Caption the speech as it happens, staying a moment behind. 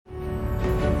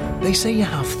They say you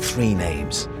have 3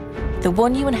 names. The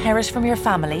one you inherit from your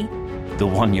family. The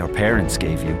one your parents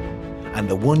gave you. And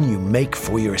the one you make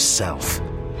for yourself.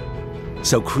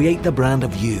 So create the brand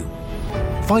of you.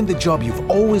 Find the job you've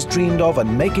always dreamed of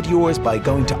and make it yours by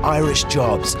going to Irish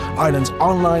Jobs, Ireland's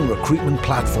online recruitment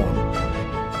platform.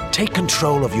 Take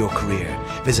control of your career.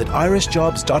 Visit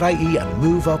irishjobs.ie and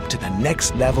move up to the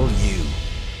next level you.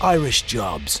 Irish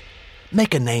Jobs.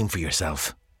 Make a name for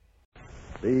yourself.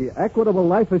 The Equitable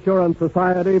Life Assurance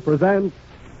Society presents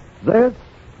This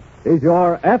is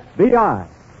Your FBI.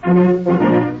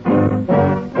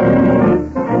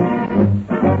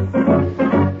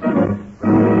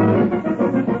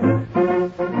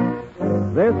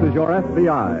 This is Your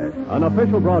FBI, an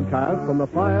official broadcast from the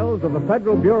files of the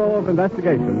Federal Bureau of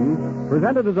Investigation,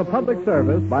 presented as a public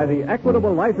service by the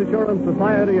Equitable Life Assurance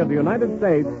Society of the United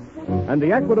States and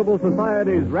the Equitable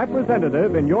Society's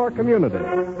representative in your community.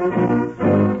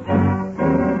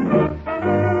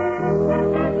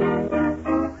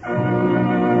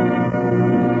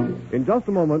 In just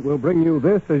a moment, we'll bring you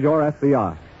This is Your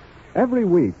FBI. Every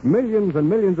week, millions and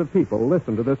millions of people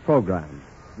listen to this program.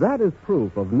 That is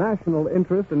proof of national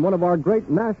interest in one of our great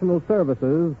national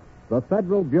services, the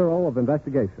Federal Bureau of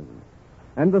Investigation.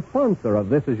 And the sponsor of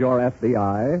This is Your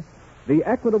FBI, the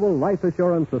Equitable Life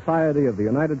Assurance Society of the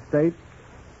United States,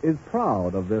 is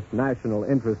proud of this national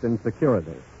interest in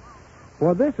security.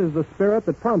 For this is the spirit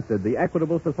that prompted the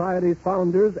Equitable Society's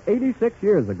founders 86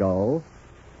 years ago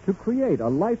to create a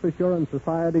life assurance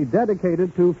society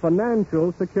dedicated to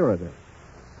financial security.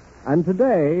 And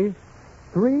today,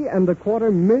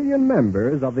 3.25 million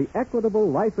members of the Equitable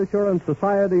Life Assurance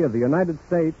Society of the United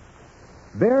States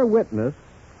bear witness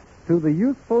to the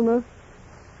usefulness,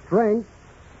 strength,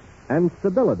 and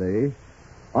stability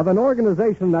of an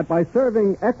organization that, by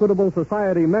serving Equitable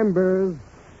Society members,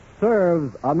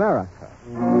 serves America.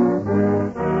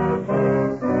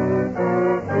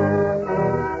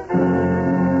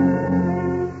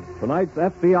 Tonight's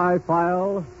FBI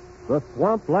file, the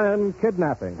Swampland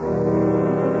Kidnapping.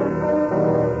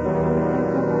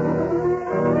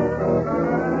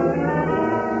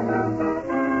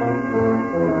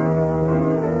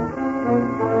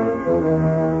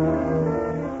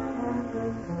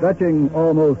 Stretching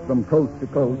almost from coast to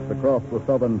coast across the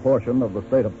southern portion of the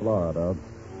state of Florida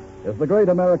is the great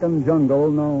American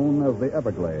jungle known as the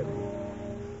Everglades,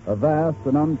 a vast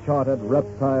and uncharted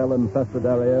reptile-infested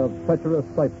area of treacherous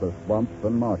cypress swamps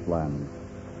and marshlands,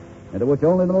 into which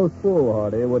only the most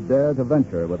foolhardy would dare to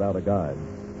venture without a guide.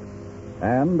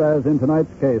 And, as in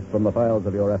tonight's case from the files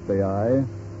of your FBI,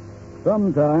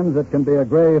 sometimes it can be a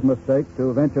grave mistake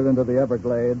to venture into the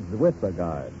Everglades with a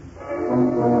guide.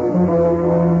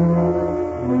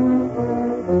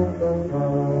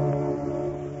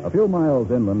 A few miles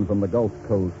inland from the Gulf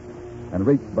Coast and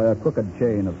reached by a crooked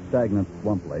chain of stagnant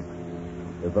swamp lakes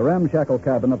is the ramshackle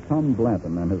cabin of Tom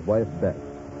Blanton and his wife, Beth.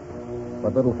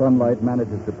 But little sunlight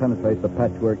manages to penetrate the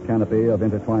patchwork canopy of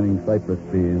intertwining cypress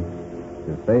trees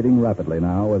is fading rapidly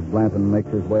now as Blanton makes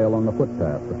his way along a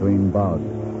footpath between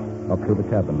bogs up to the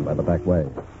cabin by the back way.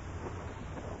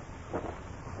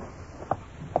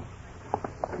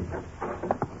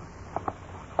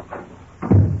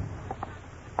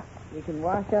 You can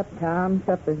wash up, Tom.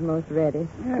 Supper's most ready.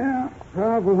 Yeah,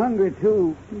 powerful hungry,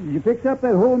 too. Did you fix up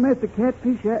that whole mess of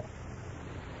catfish yet?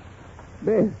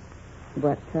 Beth,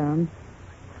 What, Tom?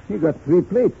 you got 3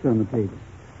 plates on the table.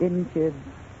 Didn't you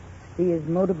see his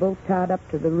motorboat tied up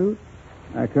to the roof?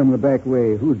 I come the back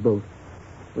way. Whose boat?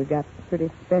 We got pretty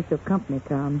special company,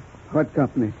 Tom. What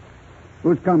company?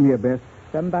 Who's come here, Beth?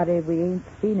 Somebody we ain't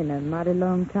seen in a mighty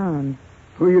long time.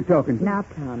 Who you talking to? Now,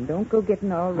 Tom, don't go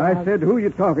getting all riled. I said, who you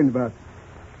talking about?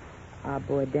 Our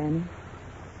boy, Danny.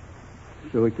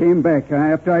 So he came back, huh,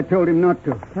 after I told him not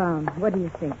to. Tom, what do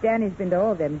you think? Danny's been to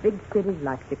all them big cities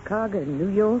like Chicago and New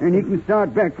York. And he can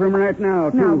start back from right now,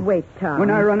 too. Now, wait, Tom.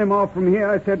 When I run him off from here,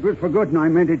 I said it was for good, and I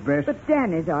meant it, Beth. But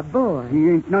Danny's our boy. He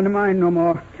ain't none of mine no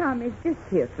more. Tom is just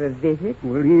here for a visit.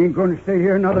 Well, he ain't going to stay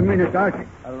here another minute.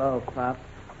 Hello, Pop.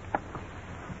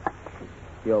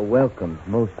 You're welcome.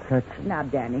 Most touching. Now,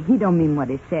 Danny, he don't mean what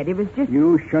he said. It was just...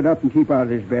 You shut up and keep out of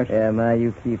this, Beth. Yeah, Ma,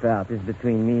 you keep out. This is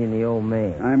between me and the old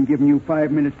man. I'm giving you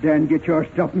 5 minutes, Dan. Get your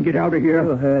stuff and get out of here.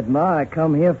 You heard, Ma. I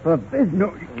come here for business.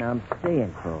 No. And I'm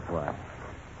staying for a while.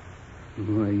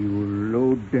 Why, you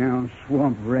low-down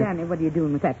swamp rat. Danny, what are you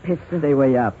doing with that pistol? Stay where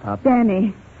you are, Pop.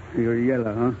 Danny. You're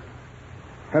yellow, huh?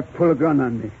 Have to pull a gun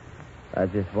on me. I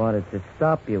just wanted to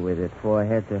stop you with it before I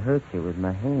had to hurt you with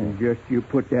my hand. Just you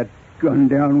put that gun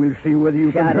down. We'll see whether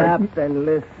you can Shut hurt up me. and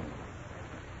listen.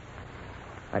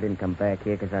 I didn't come back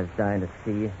here because I was dying to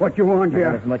see you. What you want I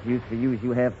got here? as much use for you as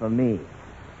you have for me.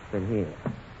 But here,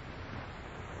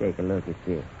 Take a look at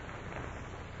this.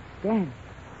 Danny,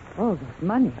 all this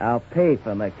money. I'll pay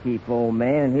for my keep, old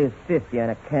man, and here's 50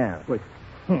 on account. Wait.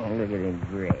 Look at him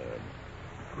grab.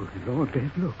 Good Lord,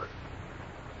 Dad, look.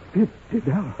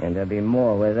 $50. And there'll be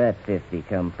more where that 50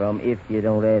 come from if you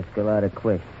don't ask a lot of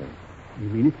questions. You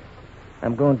mean it?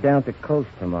 I'm going down to coast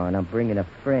tomorrow, and I'm bringing a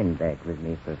friend back with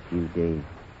me for a few days.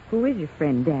 Who is your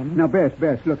friend, Danny? Now,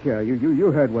 Bess, look here.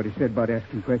 You heard what he said about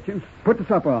asking questions. Put the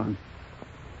supper on.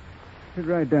 Sit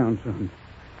right down, son.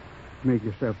 Make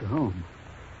yourself to home.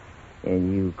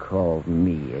 And you called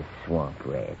me a swamp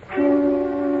rat.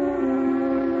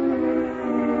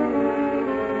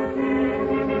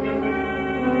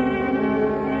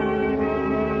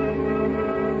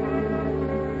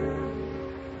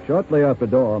 Shortly after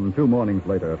dawn, 2 mornings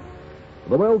later,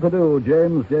 the well-to-do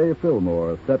James J.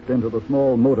 Fillmore stepped into the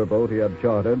small motorboat he had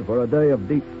chartered for a day of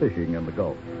deep fishing in the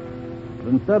Gulf. But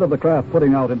instead of the craft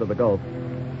putting out into the Gulf,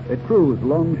 it cruised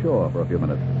longshore for a few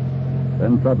minutes,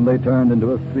 then suddenly turned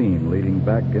into a stream leading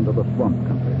back into the swamp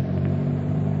country.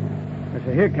 I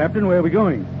say, here, Captain, where are we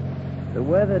going? The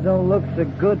weather don't look so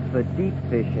good for deep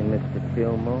fishing, Mr.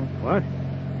 Fillmore. What?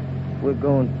 We're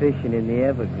going fishing in the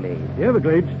Everglades. The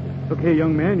Everglades? Okay,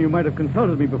 young man, you might have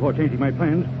consulted me before changing my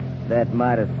plans. That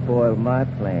might have spoiled my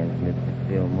plans, Mr.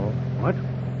 Fillmore. What?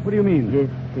 What do you mean?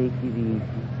 Just take it easy.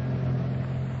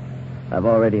 I've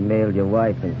already mailed your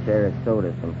wife in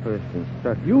Sarasota some first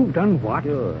instructions. You've done what?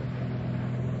 Sure.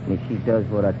 And if she does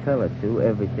what I tell her to,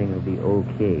 everything will be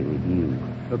okay with you.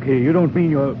 Okay, you don't mean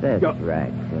you're... That's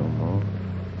right, Fillmore.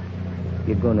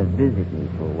 You're going to visit me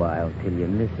for a while till your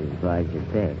missus buys you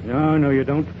back. No, you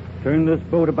don't. Turn this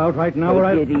boat about right now, or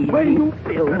I'll... Take it easy, Wait, you...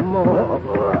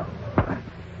 Fillmore.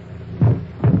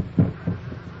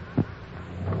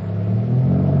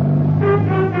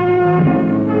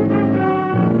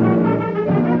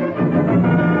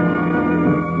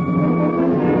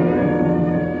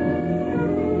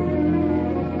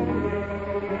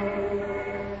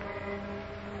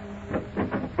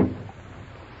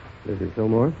 Mrs.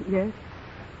 Fillmore? Yes?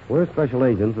 We're special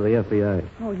agents of the FBI.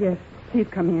 Oh, yes. Please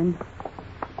come in.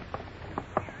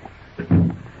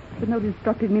 The note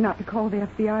instructed me not to call the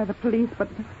FBI or the police, but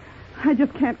I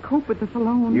just can't cope with this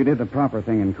alone. You did the proper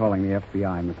thing in calling the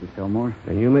FBI, Mrs. Fillmore.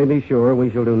 And you may be sure we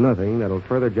shall do nothing that'll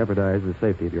further jeopardize the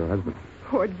safety of your husband.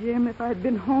 Poor Jim. If I'd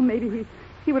been home, maybe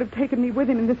he would have taken me with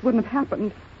him and this wouldn't have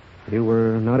happened. You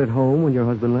were not at home when your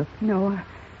husband left? No,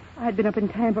 I'd been up in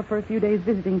Tampa for a few days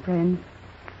visiting friends.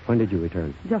 When did you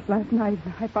return? Just last night,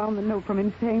 I found the note from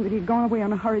him saying that he'd gone away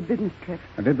on a hurried business trip.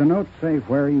 Did the note say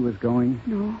where he was going?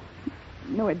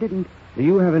 No, it didn't. Do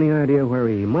you have any idea where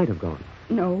he might have gone?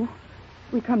 No.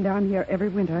 We come down here every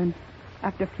winter, and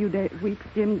after a few weeks,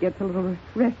 Jim gets a little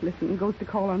restless and goes to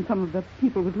call on some of the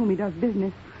people with whom he does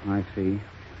business. I see.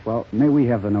 Well, may we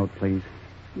have the note, please?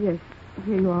 Yes,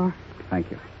 here you are. Thank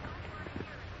you.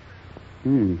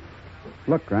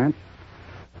 Look, Grant.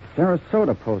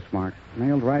 Sarasota postmark,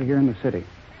 mailed right here in the city.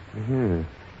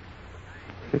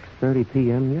 6:30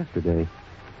 p.m. yesterday.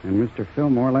 And Mr.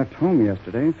 Fillmore left home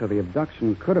yesterday, so the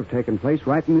abduction could have taken place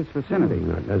right in this vicinity.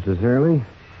 Not necessarily.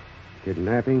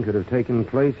 Kidnapping could have taken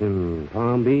place in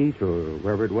Palm Beach or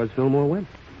wherever it was Fillmore went.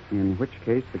 In which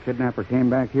case, the kidnapper came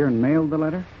back here and mailed the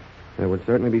letter? That would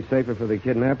certainly be safer for the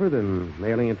kidnapper than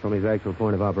mailing it from his actual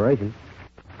point of operation.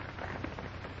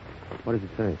 What does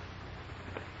it say?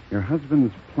 Your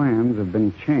husband's plans have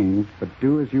been changed, but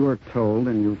do as you are told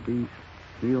and you'll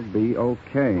be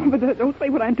okay. But don't say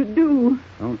what I'm to do.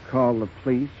 Don't call the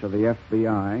police or the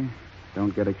FBI.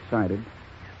 Don't get excited.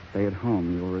 Stay at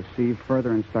home. You'll receive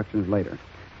further instructions later.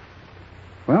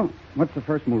 Well, what's the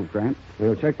first move, Grant?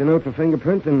 We'll check the note for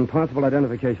fingerprints and possible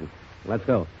identification. Let's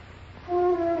go.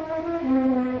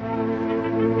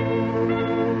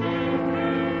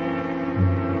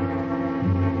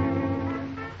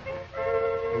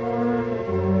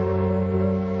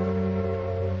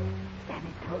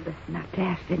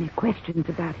 Any questions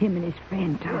about him and his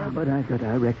friend, Tom. Yeah, but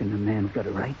I reckon the man's got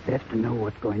a right best to know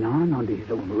what's going on under his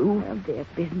own roof. Well, their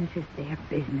business is their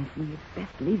business, and you'd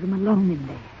best leave them alone in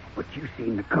there. But you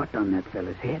seen the cut on that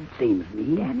fella's head, seems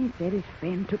me. Danny said his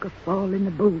friend took a fall in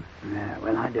the booth. Yeah,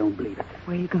 well, I don't believe it.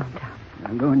 Where you going, Tom?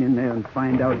 I'm going in there and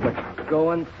find out what...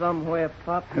 Going somewhere,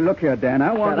 Pop? Look here, Dan,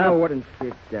 I want to know what... and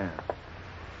sit down.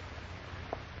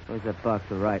 Where's that box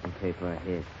of writing paper I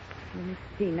hid? Let me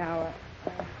see now.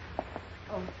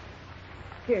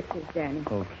 Here it is, Danny.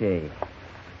 Okay.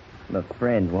 My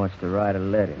friend wants to write a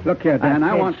letter. Look here, Dan,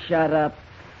 I want... Shut up.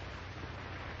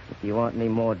 If you want any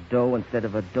more dough instead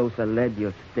of a dose of lead,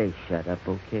 you'll stay shut up,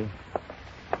 okay?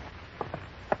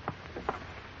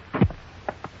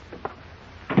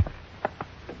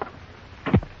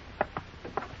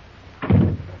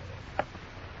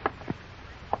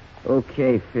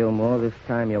 Okay, Fillmore, this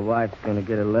time your wife's going to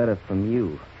get a letter from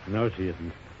you. No, she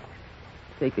isn't.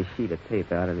 Take a sheet of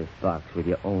tape out of this box with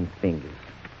your own fingers.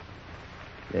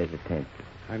 There's a pencil.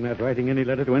 I'm not writing any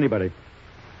letter to anybody.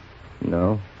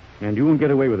 No? And you won't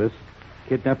get away with this.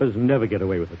 Kidnappers never get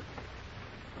away with it.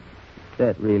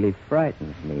 That really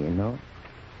frightens me, you know.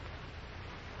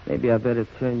 Maybe I better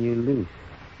turn you loose.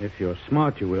 If you're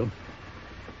smart, you will.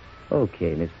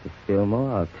 Okay, Mr.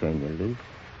 Fillmore, I'll turn you loose.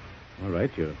 All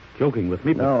right, you're joking with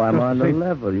me. No, I'm on the same.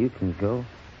 level. You can go.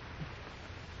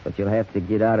 But you'll have to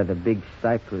get out of the big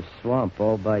cypress swamp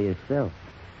all by yourself.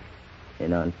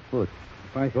 And on foot.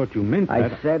 If I thought you meant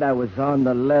that... I said I was on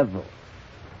the level.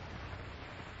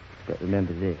 But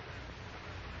remember this.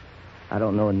 I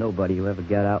don't know nobody who ever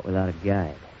got out without a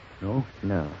guide. No?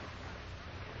 No.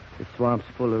 The swamp's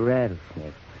full of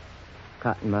rattlesnakes,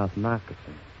 cottonmouth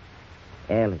moccasins,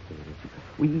 alligators.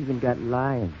 We even got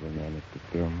lions in there, Mr.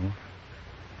 Fillmore.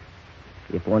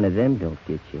 If one of them don't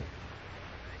get you,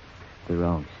 the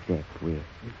wrong step will.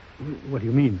 What do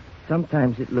you mean?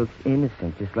 Sometimes it looks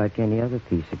innocent, just like any other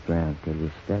piece of ground, till you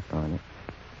step on it.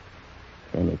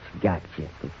 Then it's got you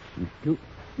to keep.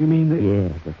 You mean that... Yeah,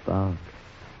 the fog.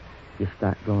 You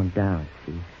start going down,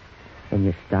 see? And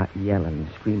you start yelling and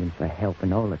screaming for help,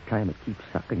 and all the time it keeps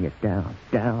sucking you down,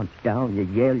 down, down. You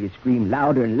yell, you scream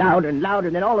louder and louder and louder,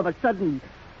 and then all of a sudden...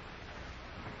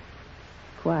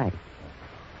 quiet.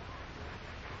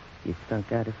 You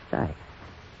sunk out of sight.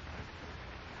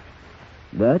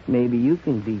 But maybe you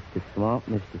can beat the swamp,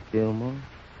 Mr. Fillmore.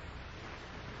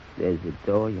 There's a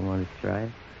door. You want to try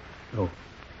it? No,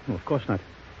 of course not.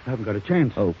 I haven't got a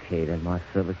chance. Okay, then my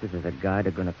services as a guide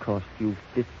are going to cost you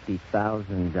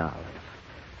 $50,000.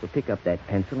 So pick up that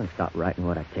pencil and start writing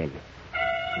what I tell you.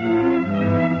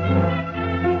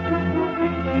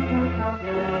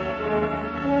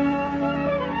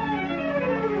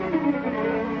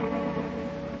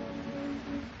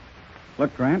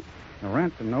 Look, Grant, the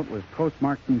ransom note was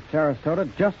postmarked in Sarasota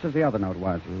just as the other note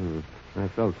was. I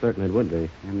felt certain it would be.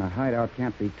 And the hideout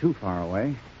can't be too far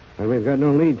away. And we've got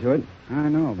no lead to it. I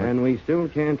know, but... And we still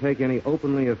can't take any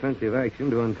openly offensive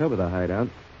action to uncover the hideout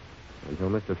until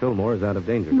Mr. Fillmore is out of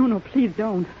danger. No, please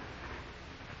don't.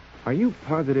 Are you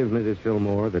positive, Mrs.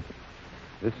 Fillmore, that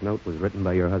this note was written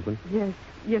by your husband?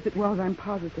 Yes, it was. I'm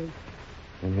positive.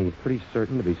 And he's pretty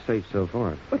certain to be safe so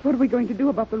far. But what are we going to do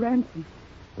about the ransom?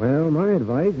 Well, my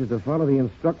advice is to follow the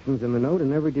instructions in the note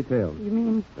in every detail. You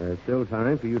mean? There's still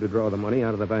time for you to draw the money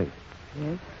out of the bank.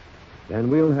 Yes. Then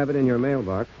we'll have it in your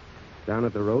mailbox down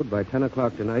at the road by 10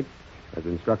 o'clock tonight, as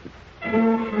instructed.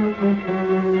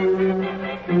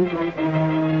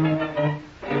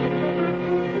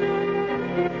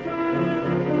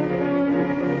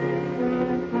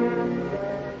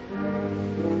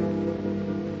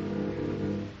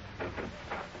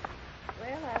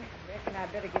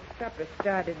 Supper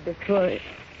started before it.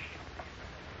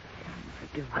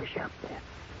 Hush up there.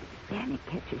 Danny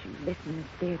catches you listening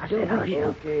to their I said, hush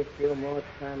up. Okay, Fillmore, it's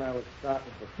time I was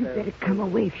starting for You better come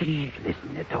away from me.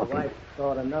 Listen, they're My talking. wife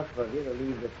thought enough of you to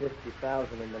leave the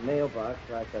 $50,000 in the mailbox.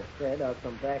 Like I said, I'll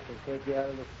come back and take you out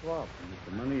of the swamp. If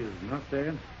the money is not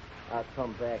there? I'll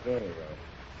come back anyway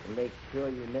and make sure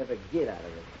you never get out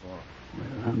of the swamp.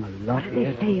 Well, I'm a lot. What are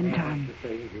they saying, Tom?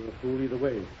 You're a fool either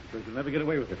way, because you'll never get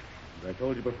away with it. As I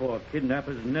told you before,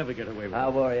 kidnappers never get away with it.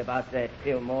 I'll worry about that,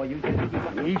 Fillmore. You just keep...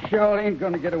 He sure ain't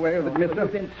going to get away with it, mister.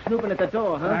 You've been snooping at the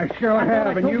door, huh? I sure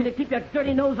have, and you... to keep your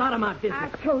dirty nose out of my business. I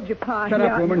told you, Pa. Shut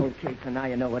up, woman. Okay, so now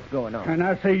you know what's going on. And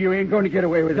I say you ain't going to get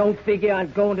away with it. Don't figure on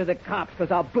going to the cops,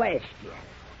 because I'll blast you.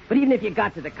 But even if you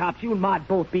got to the cops, you and Ma'd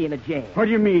both be in a jam. What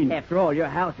do you mean? After all, your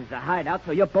house is a hideout,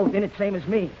 so you're both in it, same as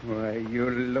me. Why, you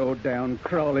low-down,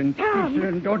 crawling teaser,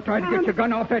 and don't try to get your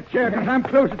gun off that chair, because I'm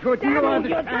closer to it than you are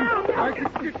this time.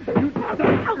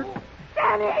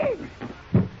 Danny!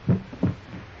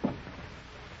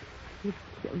 You've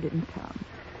killed him, Tom.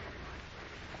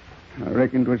 I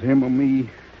reckon it was him or me.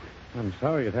 I'm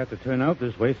sorry it had to turn out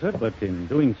this way, sir, but in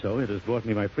doing so, it has brought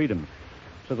me my freedom.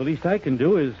 So the least I can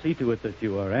do is see to it that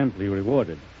you are amply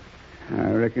rewarded.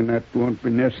 I reckon that won't be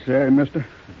necessary, mister.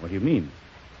 What do you mean?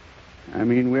 I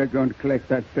mean, we're going to collect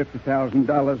that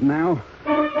 $50,000 now.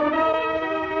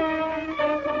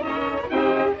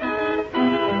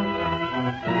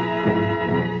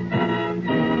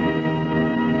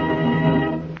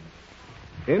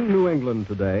 In New England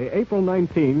today, April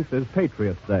 19th is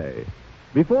Patriots' Day.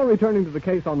 Before returning to the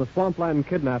case on the Swampland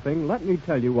kidnapping, let me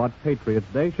tell you what Patriots'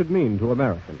 Day should mean to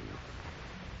Americans.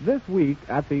 This week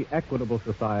at the Equitable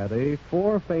Society,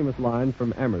 4 famous lines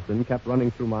from Emerson kept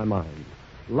running through my mind.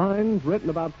 Lines written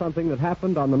about something that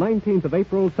happened on the 19th of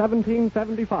April,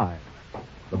 1775,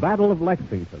 the Battle of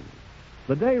Lexington.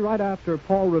 the day right after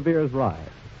Paul Revere's ride.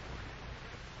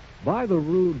 By the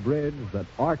rude bridge that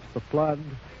arched the flood,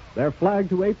 their flag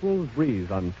to April's breeze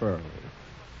unfurled.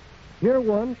 Here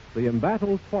once the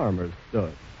embattled farmers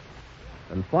stood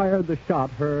and fired the shot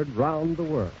heard round the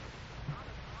world.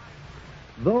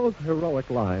 Those heroic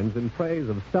lines in praise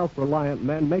of self-reliant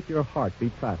men make your heart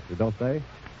beat faster, don't they?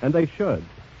 And they should,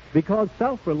 because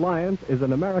self-reliance is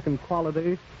an American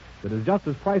quality that is just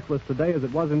as priceless today as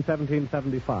it was in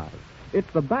 1775.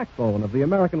 It's the backbone of the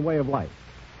American way of life.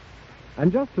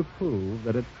 And just to prove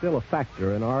that it's still a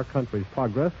factor in our country's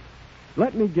progress,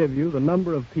 let me give you the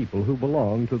number of people who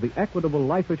belong to the Equitable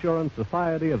Life Assurance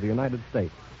Society of the United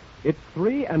States. It's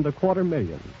 3.25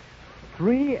 million.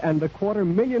 3.25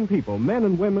 million people, men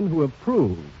and women, who have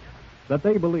proved that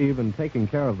they believe in taking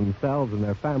care of themselves and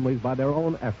their families by their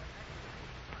own efforts.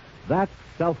 That's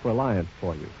self-reliance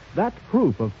for you. That's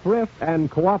proof of thrift and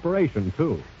cooperation,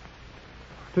 too.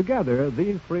 Together,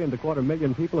 these 3.25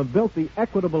 million people have built the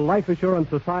Equitable Life Assurance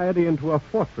Society into a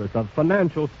fortress of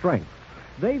financial strength.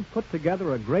 They've put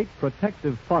together a great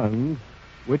protective fund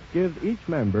which gives each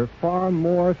member far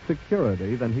more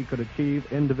security than he could achieve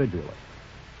individually.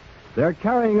 They're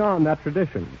carrying on that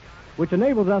tradition, which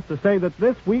enables us to say that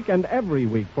this week and every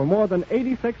week for more than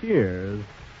 86 years,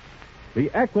 the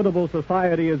Equitable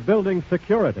Society is building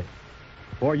security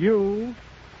for you,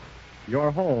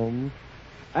 your homes,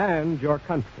 and your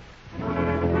country.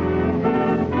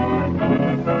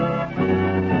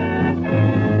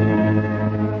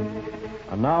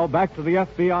 And now back to the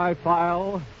FBI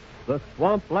file, the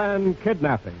Swampland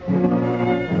Kidnapping.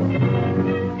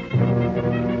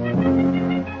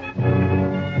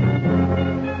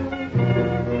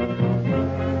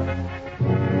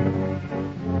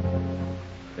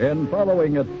 In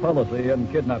following its policy in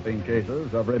kidnapping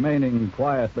cases of remaining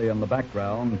quietly in the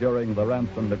background during the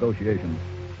ransom negotiations,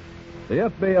 the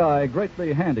FBI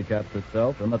greatly handicaps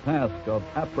itself in the task of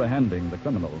apprehending the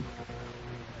criminals.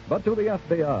 But to the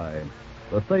FBI,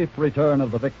 the safe return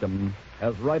of the victim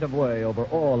has right of way over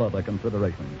all other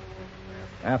considerations.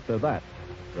 After that,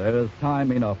 there is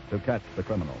time enough to catch the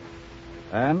criminal.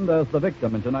 And as the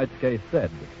victim in tonight's case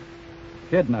said,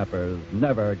 kidnappers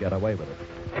never get away with it.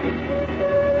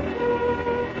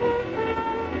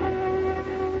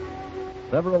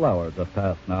 Several hours have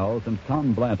passed now since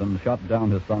Tom Blanton shot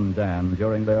down his son Dan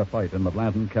during their fight in the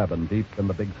Blanton cabin deep in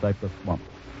the Big Cypress Swamp,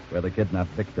 where the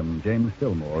kidnapped victim, James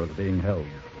Fillmore, is being held.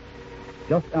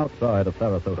 Just outside of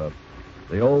Sarasota,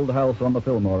 the old house on the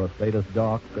Fillmore estate is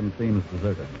dark and seems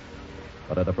deserted.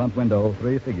 But at a front window,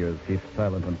 3 figures keep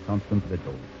silent and constant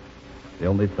vigil. The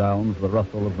only sounds, the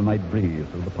rustle of the night breeze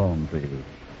through the palm trees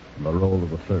and the roll of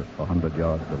the surf 100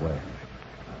 yards away.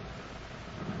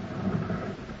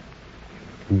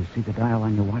 Can you see the dial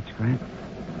on your watch, Grant?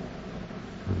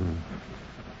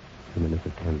 2 minutes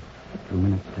of 10. 2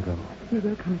 minutes to go. He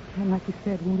will come at 10, like you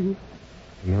said, won't he?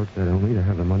 The note said only to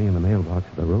have the money in the mailbox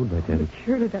at the road by 10. But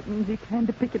surely that means he planned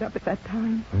to pick it up at that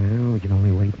time. Well, we can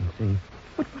only wait and see.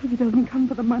 But what if he doesn't come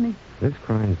for the money? This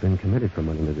crime's been committed for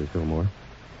money, Mrs. Fillmore.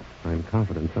 I'm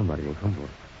confident somebody will come for it.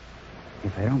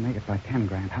 If they don't make it by 10,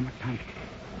 Grant, how much time?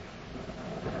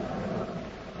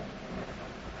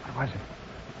 What was it?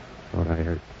 Thought I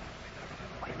heard.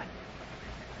 Wait a minute.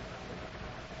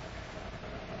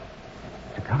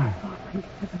 It's a car. Oh, thank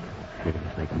heaven. Maybe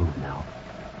this make a move now.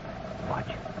 Watch.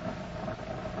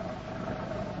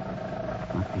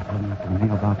 Must be pulling up to the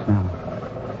mailbox now.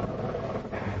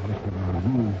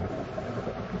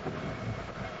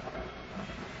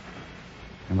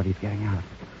 Somebody's getting out.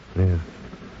 Yeah.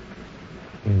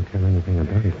 Can't tell anything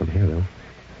about it from here, though.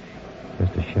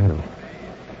 Just a shadow.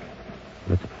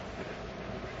 Let's...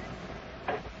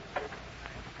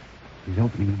 He's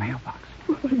opening the mailbox.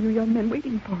 What are you young men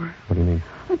waiting for? What do you mean?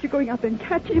 Aren't you going out there and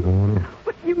catch him? Oh, no.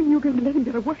 What do you mean you're going to let him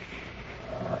get away?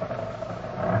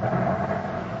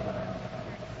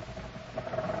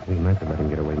 We meant to let him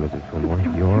get away, Mrs. Fillmore.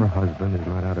 Your husband is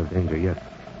not out of danger yet.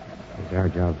 It's our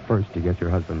job first to get your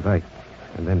husband back,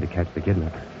 and then to catch the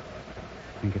kidnapper.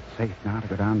 Think it's safe now to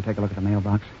go down and take a look at the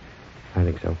mailbox? I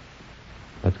think so.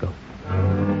 Let's go.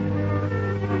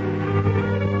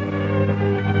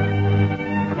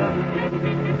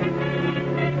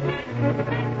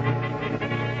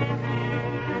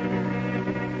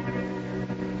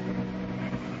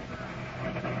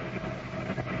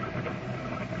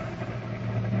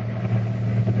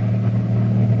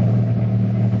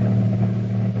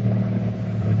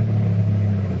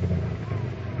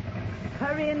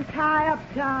 Hurry and tie up,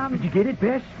 Tom. Did you get it,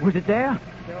 Bess? Was it there?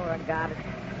 Sure, I got it.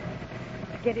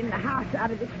 get in the house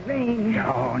out of this rain.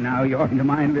 Oh, now you oughtn't to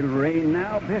mind a little rain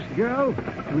now, best girl.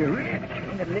 We're rich.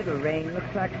 And a little rain.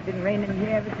 Looks like it's been raining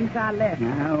here ever since I left.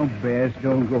 Now, Bess,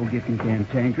 don't go getting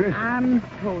cantankerous. I'm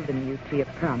holding you to your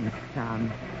promise,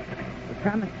 Tom. You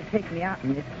promised to take me out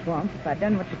in this swamp if I'd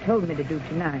done what you told me to do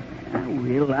tonight. I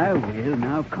will.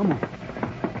 Now, come on.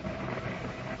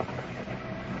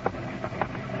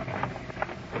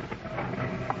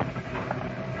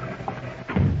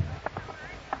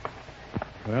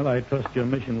 Well, I trust your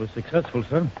mission was successful,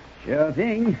 sir. Sure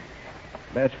thing.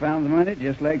 Bess found the money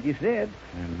just like you said.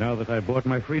 And now that I bought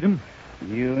my freedom?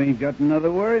 You ain't got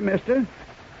another worry, mister.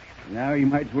 Now you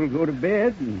might as well go to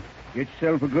bed and get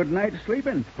yourself a good night's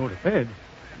sleeping. Go to bed?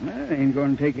 Well, they ain't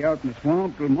going to take you out in the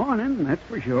swamp till morning, that's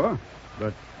for sure.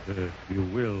 But you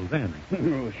will then?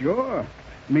 Oh, sure.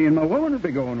 Me and my woman will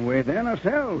be going away then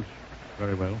ourselves.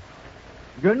 Very well.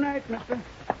 Good night, mister.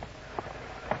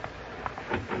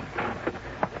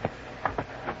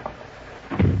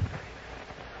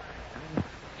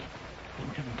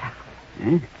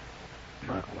 Eh?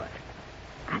 What?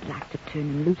 I'd like to turn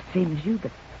him loose same as you,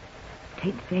 but it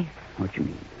ain't safe. What you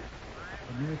mean?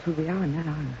 He knows who we are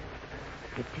now. And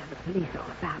he'll tell the police all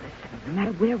about us. No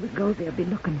matter where we go, they'll be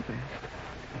looking for us.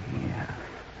 Yeah.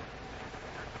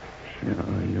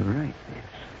 Sure, you're right,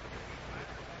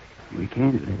 Bess. We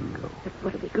can't let him go. But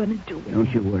what are we going to do with Don't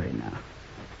him? you worry now.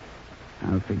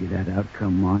 I'll figure that out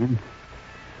come morning.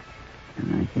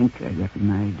 And I think I got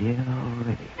an idea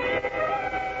already.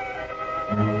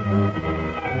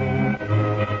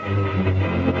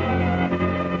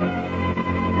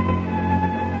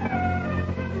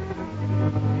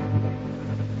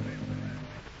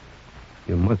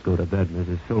 You must go to bed,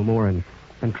 Mrs. Fillmore, and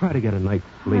try to get a night's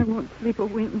sleep. I won't sleep a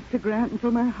wink, Mr. Grant,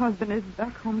 until my husband is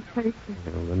back home safely.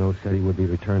 Well, the note said he would be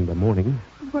returned by morning.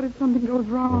 What if something goes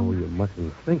wrong? Oh, you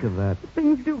mustn't think of that.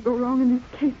 Things do go wrong in these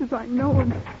cases, I know.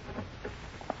 And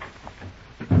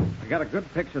We got a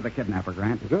good picture of the kidnapper,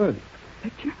 Grant. Good.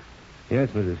 picture? Yes,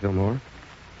 Mrs. Fillmore.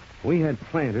 We had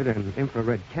planted an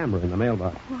infrared camera in the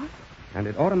mailbox. What? And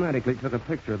it automatically took a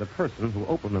picture of the person who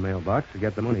opened the mailbox to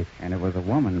get the money. And it was a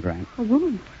woman, Grant. A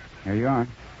woman? Here you are.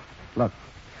 Look,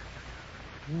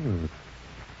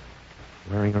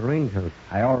 Wearing a raincoat.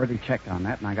 I already checked on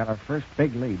that, and I got our first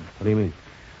big lead. What do you mean?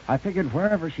 I figured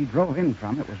wherever she drove in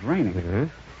from, it was raining. Yes?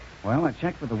 Well, I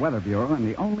checked with the Weather Bureau, and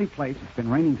the only place it's been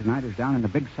raining tonight is down in the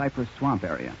Big Cypress Swamp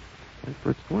area.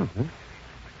 Cypress Swamp, huh?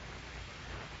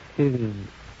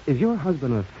 Is your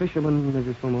husband a fisherman,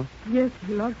 Mrs. Fillmore? Yes,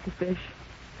 he loves to fish.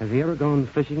 Has he ever gone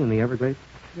fishing in the Everglades?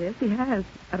 Yes, he has.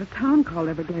 At a town called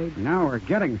Everglades. Now we're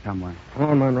getting somewhere. Come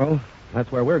on, Monroe.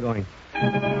 That's where we're going.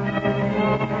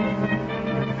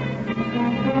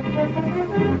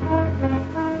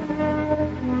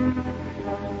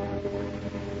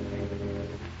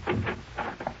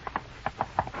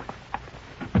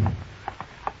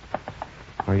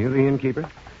 Are you the innkeeper?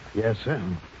 Yes, sir.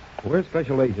 We're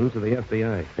special agents of the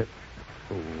FBI.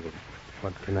 Oh,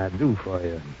 what can I do for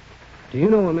you? Do you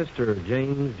know a Mr.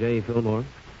 James J. Fillmore?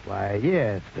 Why,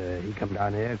 yes. He come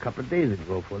down here a couple of days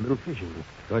ago for a little fishing.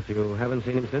 But you haven't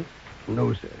seen him since?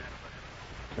 No, sir.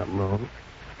 Something wrong?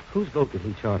 Whose boat did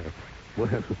he charter?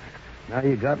 Well, now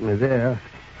you got me there.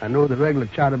 I know the regular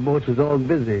charter boats was all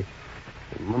busy.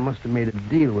 He must have made a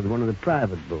deal with one of the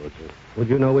private boats. Would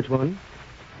you know which one?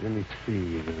 Let me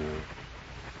see.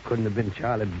 Couldn't have been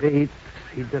Charlie Bates.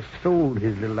 He just sold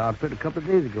his little outfit a couple of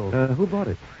days ago. Who bought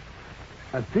it?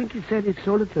 I think he said he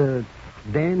sold it to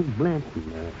Dan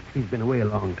Blanton. He's been away a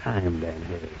long time, Dan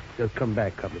has. Just come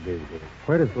back a couple of days ago.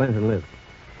 Where does Blanton live?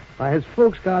 Why, his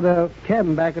folks got a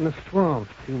cabin back in the swamp,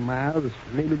 a few miles.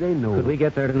 Maybe they know. Could we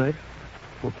get there tonight?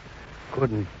 Well,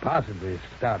 couldn't possibly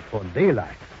start for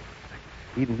daylight.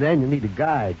 Even then, you need a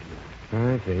guide.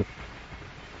 I see.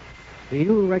 Do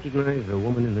you recognize the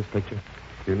woman in this picture?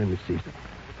 Here, let me see.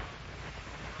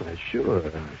 Why,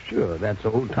 sure. That's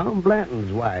old Tom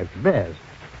Blanton's wife, Bess.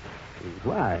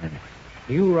 Why?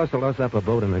 You rustle us up a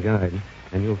boat and a guide,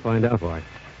 and you'll find out why.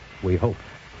 We hope.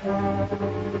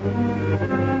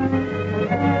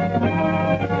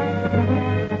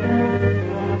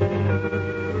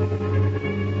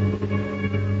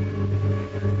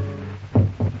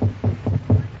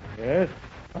 Yes?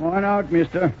 Come on out,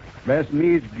 mister. Bess and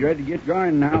me's ready to get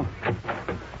going now.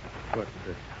 But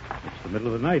it's the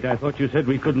middle of the night. I thought you said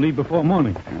we couldn't leave before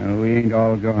morning. We ain't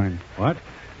all going. What?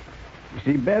 You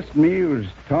see, Bess and me was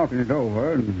talking it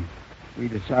over, and we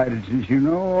decided since you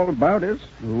know all about us,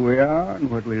 who we are and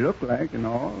what we look like and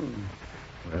all,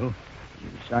 Well?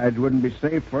 we decided it wouldn't be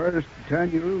safe for us to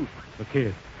turn you loose. Look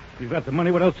here. You've got the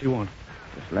money. What else do you want?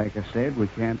 Just like I said, we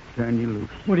can't turn you loose.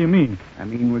 What do you mean? I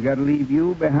mean, we got to leave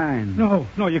you behind. No,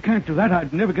 you can't do that.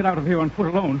 I'd never get out of here on foot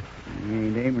alone. We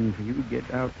ain't aiming for you to get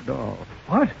outdoors.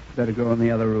 What? Better go in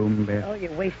the other room, Beth. Oh,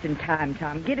 you're wasting time,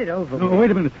 Tom. Get it over No, with.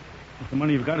 wait a minute. If the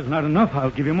money you've got is not enough, I'll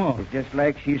give you more. It's just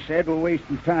like she said, we're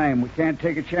wasting time. We can't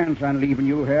take a chance on leaving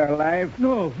you here alive.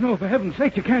 No, for heaven's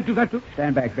sake, you can't do that to...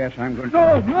 Stand back, Bess. I'm going to...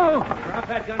 No! Drop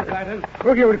that gun, Clayton.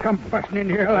 Look, you would come busting in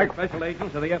here like... Special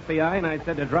agents of the FBI, and I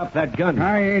said to drop that gun.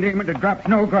 I ain't aiming to drop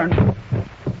no gun.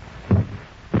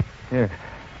 Here.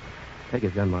 Take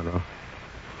his gun, Monroe.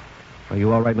 Are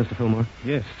you all right, Mr. Fillmore?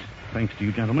 Yes, thanks to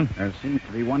you, gentlemen. There seems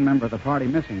to be one member of the party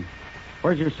missing.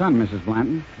 Where's your son, Mrs.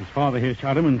 Blanton? His father here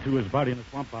shot him and threw his body in a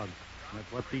swamp bog.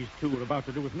 That's what these two were about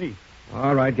to do with me.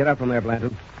 All right, get up from there,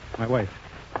 Blanton. My wife.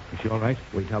 Is she all right?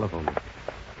 We telephoned her.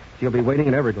 She'll be waiting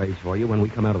in Everglades for you when we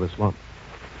come out of the swamp.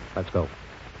 Let's go.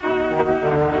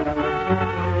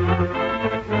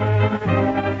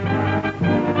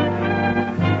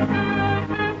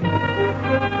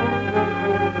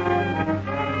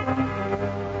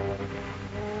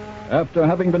 After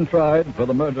having been tried for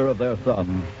the murder of their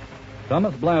son,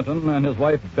 Thomas Blanton and his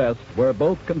wife Bess were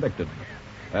both convicted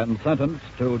and sentenced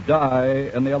to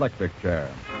die in the electric chair.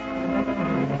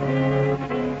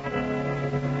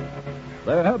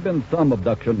 There have been some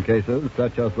abduction cases,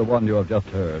 such as the one you have just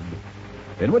heard,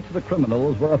 in which the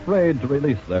criminals were afraid to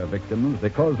release their victims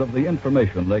because of the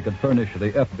information they could furnish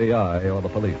the FBI or the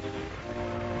police.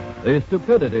 The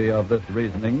stupidity of this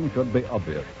reasoning should be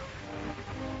obvious.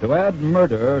 To add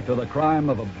murder to the crime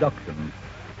of abduction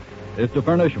is to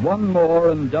furnish one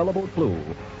more indelible clue,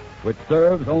 which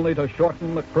serves only to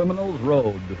shorten the criminal's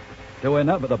road to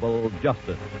inevitable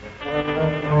justice.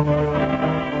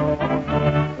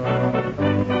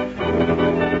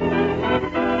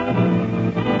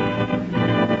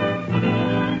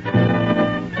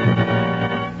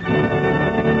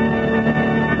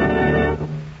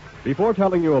 Before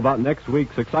telling you about next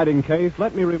week's exciting case,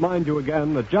 let me remind you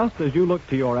again that just as you look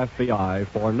to your FBI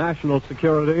for national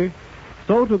security,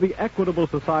 so to the Equitable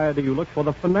Society you look for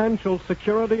the financial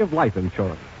security of life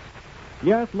insurance.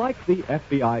 Yes, like the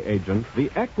FBI agent, the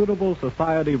Equitable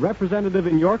Society representative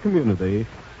in your community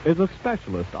is a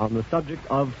specialist on the subject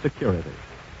of security.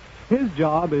 His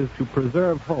job is to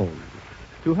preserve homes,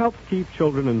 to help keep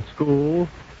children in school,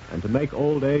 and to make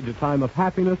old age a time of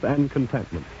happiness and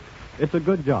contentment. It's a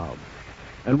good job,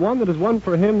 and one that has won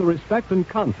for him the respect and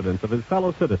confidence of his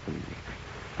fellow citizens,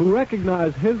 who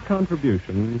recognize his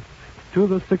contribution to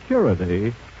the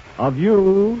security of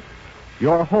you,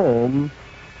 your home,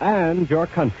 and your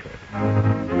country.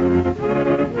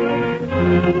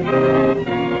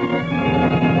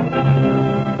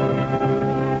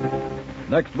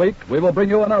 Next week, we will bring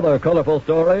you another colorful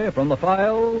story from the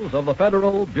files of the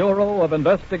Federal Bureau of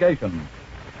Investigation.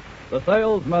 The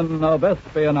Salesman of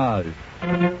Espionage.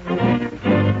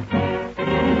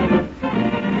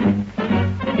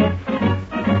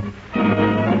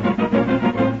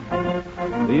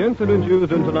 The incidents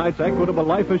used in tonight's Equitable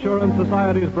Life Assurance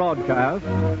Society's broadcast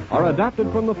are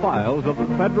adapted from the files of the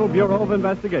Federal Bureau of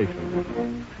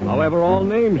Investigation. However, all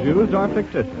names used are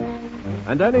fictitious,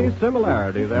 and any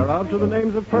similarity thereof to the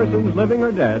names of persons living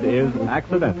or dead is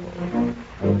accidental.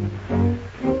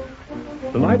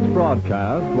 Tonight's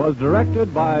broadcast was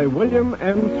directed by William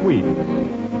M. Sweets.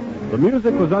 The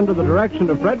music was under the direction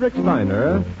of Frederick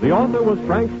Steiner. The author was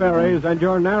Frank Ferries, and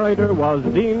your narrator was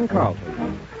Dean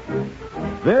Carlton.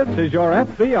 This is Your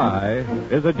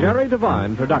FBI is a Jerry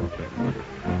Devine production.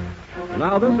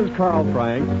 Now, this is Carl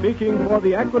Frank speaking for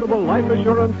the Equitable Life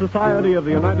Assurance Society of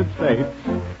the United States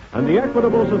and the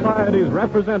Equitable Society's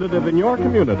representative in your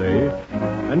community,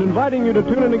 and inviting you to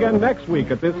tune in again next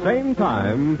week at this same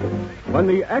time when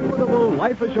the Equitable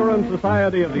Life Assurance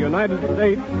Society of the United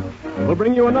States will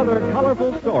bring you another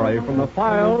colorful story from the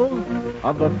files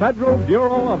of the Federal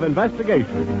Bureau of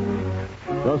Investigation,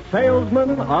 the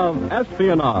Salesman of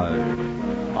Espionage.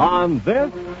 On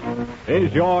This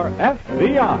is Your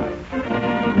FBI.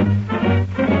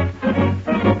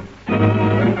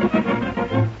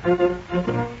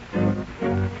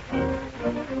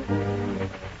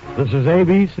 This is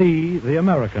ABC, the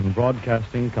American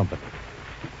Broadcasting Company.